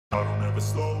never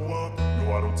slow up,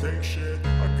 no I don't take shit.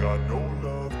 I got no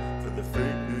love for the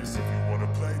fakeness. If you wanna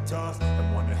play tough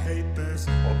and wanna hate this,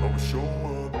 I'll always show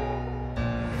up.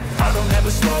 I don't ever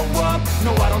slow up,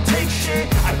 no I don't take shit.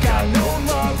 I got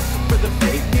no love for the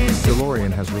fakeness.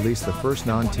 DeLorean has released the first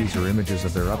non-teaser images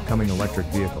of their upcoming electric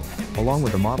vehicle, along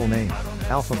with a model name,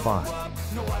 Alpha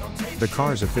 5. The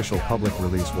car's official public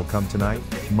release will come tonight,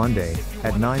 Monday,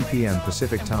 at 9 p.m.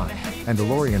 Pacific Time, and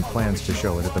DeLorean plans to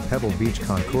show it at the Pebble Beach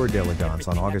Concours d'Elegance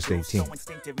on August 18th.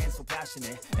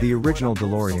 The original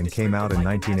DeLorean came out in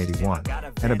 1981,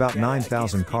 and about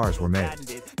 9,000 cars were made.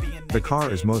 The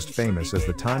car is most famous as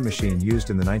the time machine used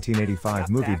in the 1985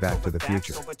 movie Back to the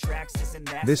Future.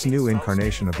 This new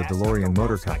incarnation of the DeLorean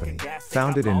Motor Company,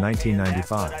 founded in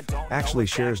 1995, actually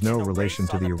shares no relation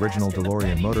to the original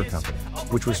DeLorean Motor Company,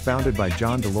 which was founded by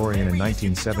John DeLorean in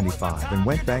 1975 and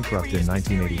went bankrupt in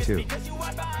 1982.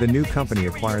 The new company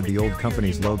acquired the old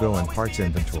company's logo and parts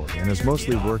inventory and has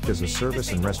mostly worked as a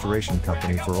service and restoration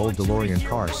company for old DeLorean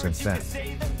cars since then.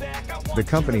 The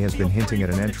company has been hinting at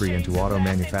an entry into auto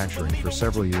manufacturing for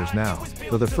several years now,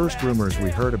 though the first rumors we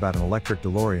heard about an electric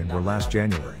DeLorean were last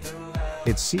January.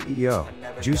 Its CEO,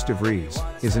 Juice DeVries,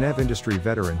 is an EV industry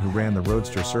veteran who ran the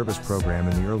Roadster service program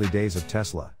in the early days of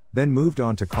Tesla, then moved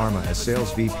on to Karma as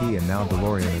sales VP and now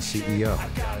DeLorean as CEO.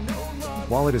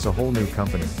 While it is a whole new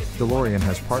company, DeLorean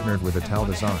has partnered with Ital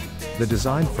Design, the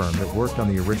design firm that worked on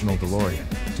the original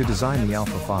DeLorean, to design the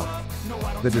Alpha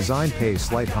 5. The design pays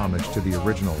slight homage to the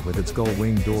original with its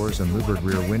gull-wing doors and louvered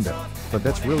rear window, but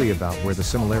that's really about where the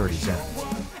similarities end.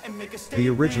 The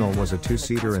original was a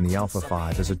two-seater and the Alpha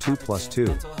 5 is a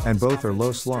 2+2, and both are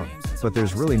low-slung, but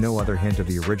there's really no other hint of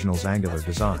the original's angular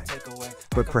design.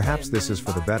 But perhaps this is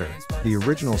for the better. The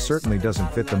original certainly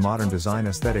doesn't fit the modern design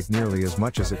aesthetic nearly as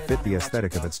much as it fit the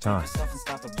aesthetic of its time.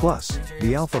 Plus,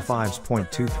 the Alpha 5's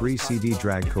 .23 CD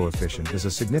drag coefficient is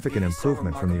a significant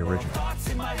improvement from the original.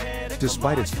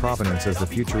 Despite its provenance as the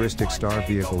futuristic star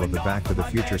vehicle of the Back to the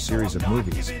Future series of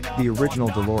movies, the original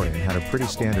DeLorean had a pretty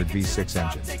standard V6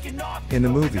 engine. In the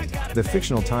movie, the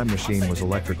fictional time machine was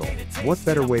electrical. What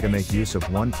better way to make use of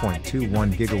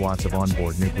 1.21 gigawatts of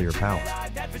onboard nuclear power?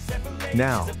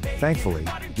 Now, thankfully,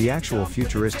 the actual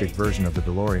futuristic version of the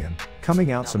DeLorean,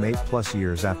 coming out some 8+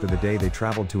 years after the day they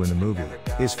traveled to in the movie,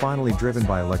 is finally driven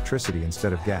by electricity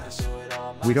instead of gas.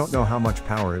 We don't know how much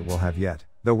power it will have yet,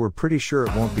 though we're pretty sure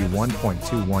it won't be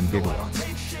 1.21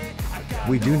 gigawatts.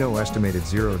 We do know estimated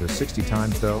 0 to 60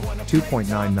 times though,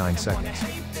 2.99 seconds.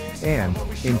 And,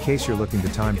 in case you're looking to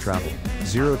time travel,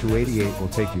 0 to 88 will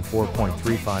take you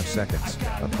 4.35 seconds,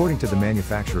 according to the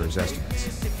manufacturer's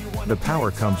estimates. The power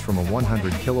comes from a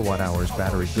 100 kilowatt-hours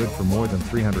battery good for more than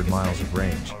 300 miles of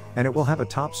range, and it will have a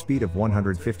top speed of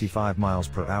 155 miles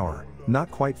per hour, not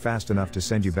quite fast enough to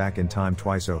send you back in time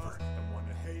twice over.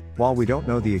 While we don't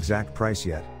know the exact price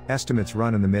yet, estimates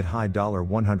run in the mid-high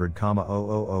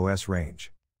 $100,000s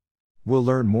range. We'll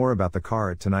learn more about the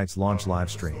car at tonight's launch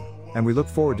livestream, and we look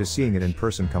forward to seeing it in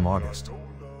person come August.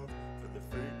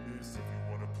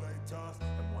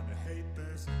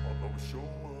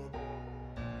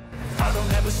 I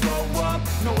don't ever slow up,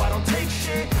 no I don't take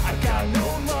shit. I got no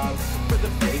love for the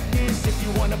fakeness. If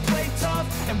you wanna play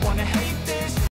tough and wanna hate